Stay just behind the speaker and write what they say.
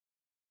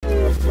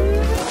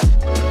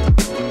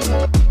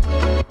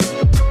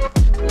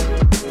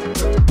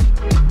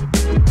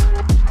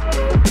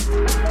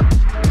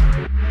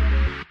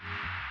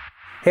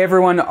Hey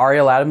everyone,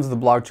 Ariel Adams of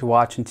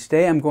aBlogtoWatch, and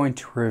today I'm going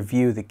to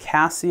review the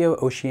Casio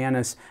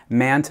Oceanus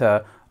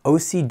Manta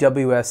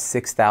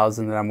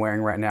OCWS6000 that I'm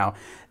wearing right now.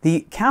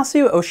 The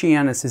Casio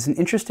Oceanus is an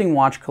interesting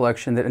watch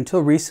collection that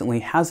until recently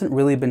hasn't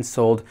really been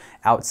sold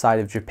outside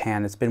of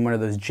Japan. It's been one of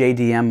those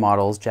JDM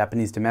models,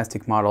 Japanese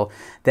domestic model,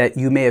 that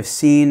you may have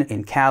seen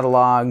in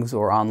catalogs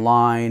or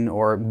online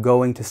or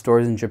going to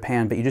stores in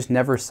Japan, but you just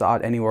never saw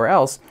it anywhere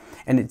else.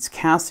 And it's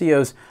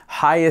Casio's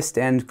highest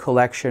end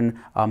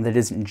collection that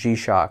isn't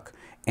G-Shock.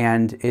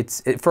 And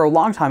for a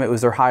long time it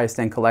was their highest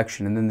end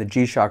collection, and then the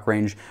G-Shock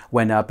range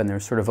went up and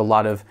there's sort of a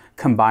lot of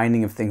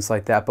combining of things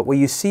like that. But what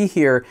you see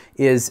here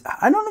is,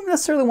 I don't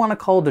necessarily want to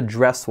call it a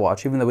dress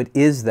watch, even though it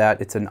is that.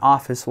 It's an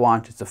office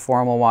watch, it's a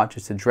formal watch,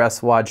 it's a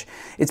dress watch.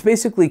 It's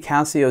basically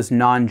Casio's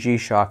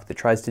non-G-Shock that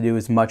tries to do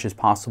as much as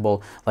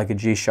possible like a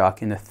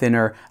G-Shock in a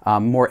thinner,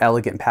 more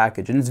elegant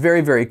package. And it's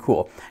very, very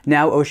cool.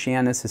 Now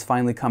Oceanus has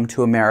finally come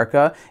to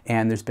America,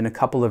 and there's been a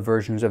couple of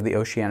versions of the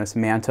Oceanus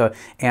Manta,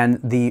 and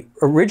the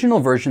original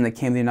version that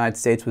came to the United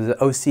States was the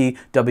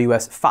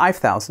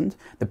OCWS5000,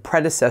 the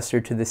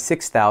predecessor to the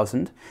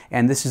 6000,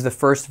 and this is the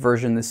first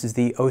version. This is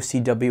the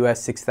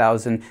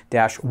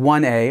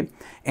OCWS6000-1A,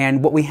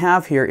 and what we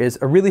have here is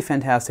a really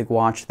fantastic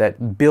watch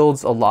that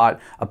builds a lot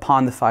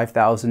upon the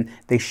 5000.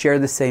 They share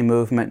the same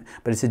movement,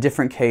 but it's a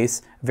different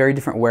case, very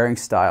different wearing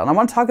style. And I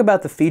want to talk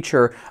about the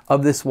feature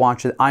of this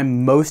watch that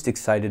I'm most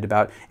excited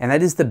about, and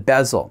that is the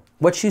bezel.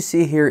 What you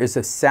see here is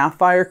a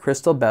sapphire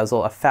crystal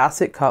bezel, a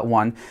facet cut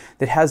one,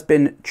 that has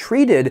been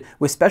treated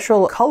with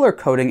special color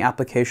coding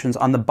applications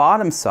on the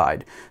bottom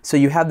side. So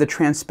you have the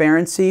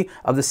transparency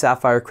of the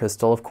sapphire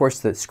crystal, of course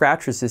the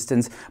scratch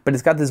resistance, but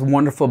it's got this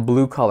wonderful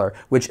blue color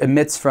which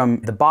emits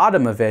from the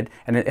bottom of it,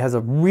 and it has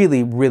a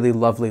really, really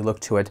lovely look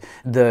to it.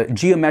 The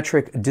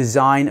geometric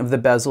design of the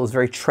bezel is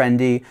very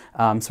trendy,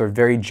 sort of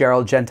very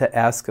Gerald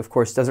Genta-esque. Of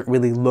course, doesn't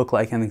really look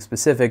like anything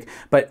specific,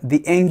 but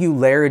the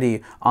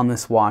angularity on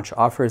this watch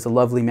offers a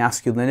lovely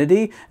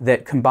masculinity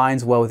that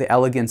combines well with the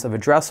elegance of a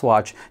dress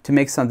watch to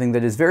make something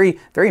that is very,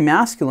 very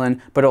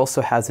masculine, but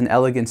also has an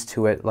elegance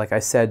to it, like I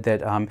said,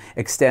 that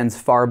extends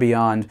far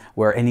beyond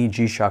where any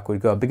G-Shock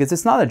would go, because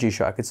it's not a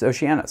G-Shock, it's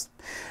Oceanus.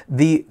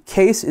 The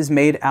case is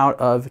made out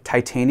of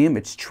titanium.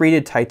 It's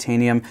treated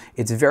titanium.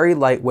 It's very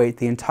lightweight.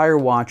 The entire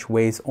watch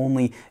weighs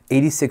only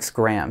 86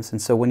 grams,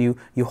 and so when you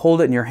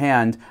hold it in your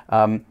hand,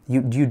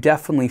 you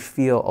definitely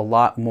feel a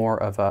lot more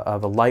of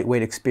a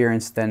lightweight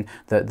experience than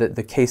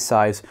the case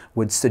size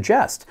would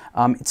suggest.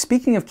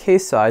 Speaking of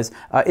case size,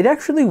 it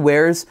actually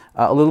wears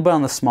a little bit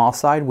on the small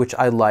side, which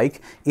I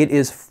like. It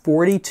is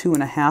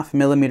 42.5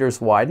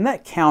 millimeters wide, and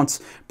that counts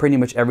pretty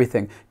much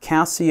everything.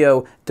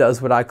 Casio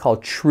does what I call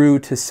true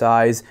to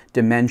size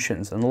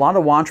dimensions, and a lot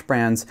of watch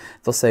brands,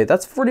 they'll say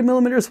that's 40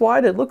 millimeters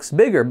wide, it looks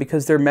bigger,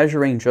 because they're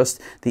measuring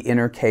just the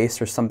inner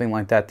case or something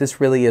like that. This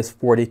really is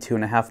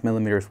 42.5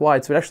 millimeters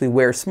wide, so it actually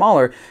wears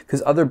smaller,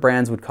 because other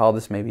brands would call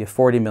this maybe a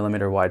 40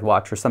 millimeter wide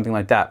watch or something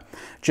like that.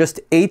 Just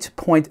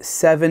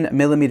 8.7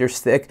 millimeters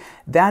thick.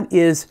 That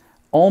is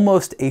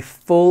almost a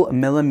full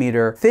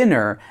millimeter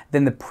thinner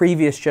than the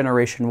previous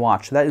generation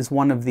watch. That is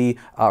one of the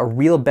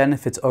real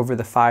benefits over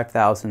the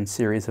 5000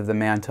 series of the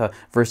Manta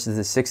versus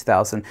the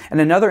 6000.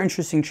 And another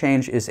interesting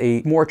change is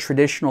a more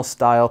traditional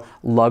style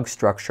lug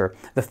structure.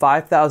 The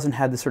 5000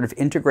 had this sort of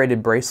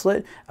integrated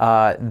bracelet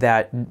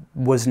that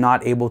was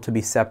not able to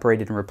be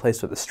separated and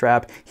replaced with a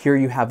strap. Here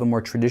you have a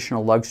more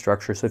traditional lug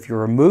structure, so if you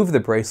remove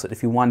the bracelet,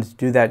 if you wanted to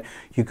do that,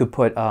 you could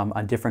put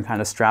a different kind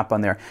of strap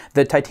on there.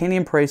 The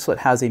titanium bracelet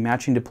has a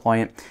matching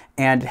deployant,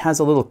 and it has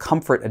a little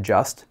comfort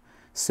adjust.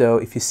 So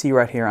if you see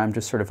right here, I'm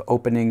just sort of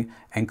opening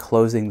and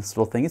closing this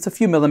little thing. It's a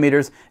few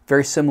millimeters,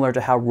 very similar to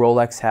how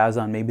Rolex has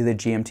on maybe the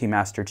GMT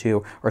Master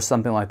 2 or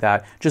something like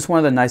that. Just one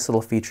of the nice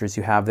little features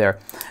you have there.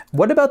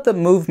 What about the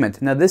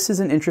movement? Now this is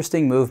an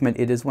interesting movement.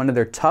 It is one of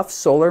their Tough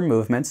Solar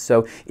movements,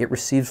 so it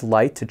receives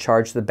light to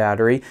charge the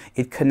battery.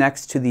 It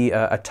connects to the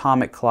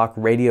atomic clock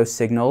radio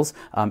signals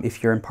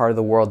if you're in part of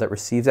the world that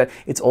receives that.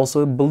 It's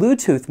also a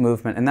Bluetooth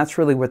movement, and that's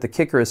really what the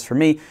kicker is for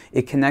me.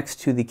 It connects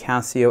to the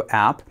Casio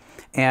app.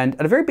 And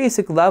at a very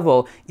basic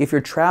level, if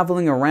you're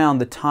traveling around,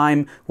 the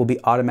time will be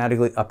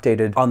automatically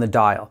updated on the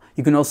dial.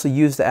 You can also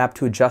use the app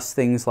to adjust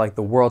things like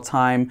the world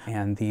time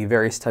and the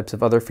various types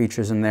of other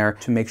features in there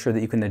to make sure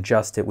that you can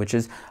adjust it, which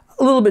is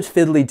a little bit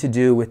fiddly to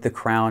do with the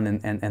crown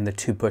and the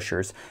two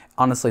pushers.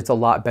 Honestly, it's a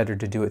lot better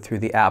to do it through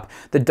the app.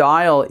 The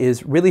dial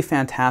is really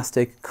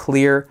fantastic,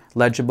 clear,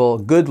 legible,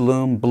 good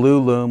lume, blue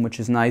lume, which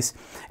is nice.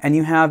 And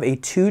you have a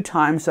 2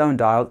 time zone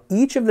dial.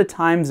 Each of the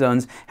time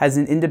zones has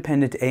an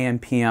independent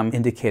AM/PM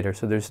indicator.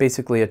 So there's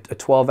basically a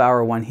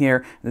 12-hour one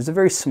here. There's a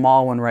very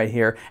small one right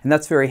here, and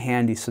that's very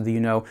handy so that you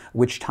know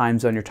which time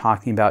zone you're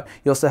talking about.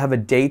 You also have a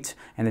date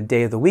and a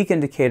day of the week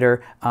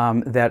indicator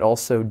that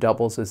also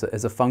doubles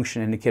as a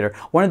function indicator.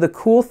 One of the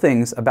cool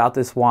things about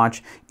this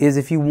watch is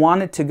if you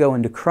want it to go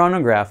into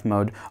chronograph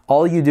mode,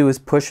 all you do is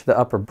push the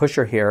upper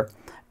pusher here,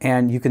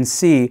 and you can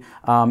see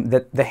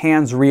that the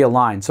hands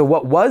realign. So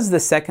what was the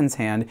seconds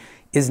hand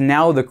is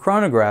now the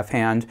chronograph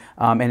hand,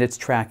 and it's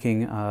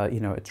tracking,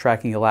 it's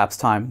tracking elapsed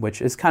time,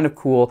 which is kind of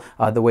cool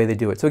the way they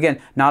do it. So again,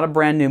 not a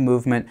brand new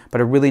movement,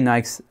 but a really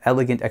nice,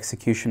 elegant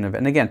execution of it.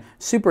 And again,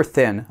 super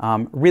thin.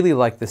 Really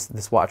like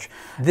this watch.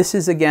 This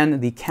is again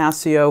the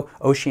Casio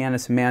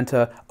Oceanus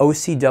Manta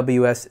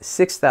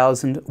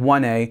OCWS6000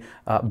 1A,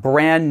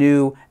 brand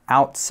new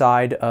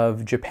outside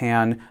of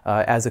Japan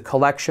as a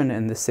collection,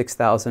 and the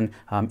 6000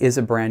 is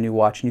a brand new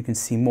watch, and you can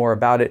see more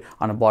about it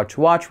on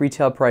aBlogtoWatch.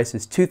 Retail price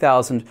is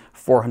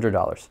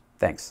 $2,400.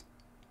 Thanks.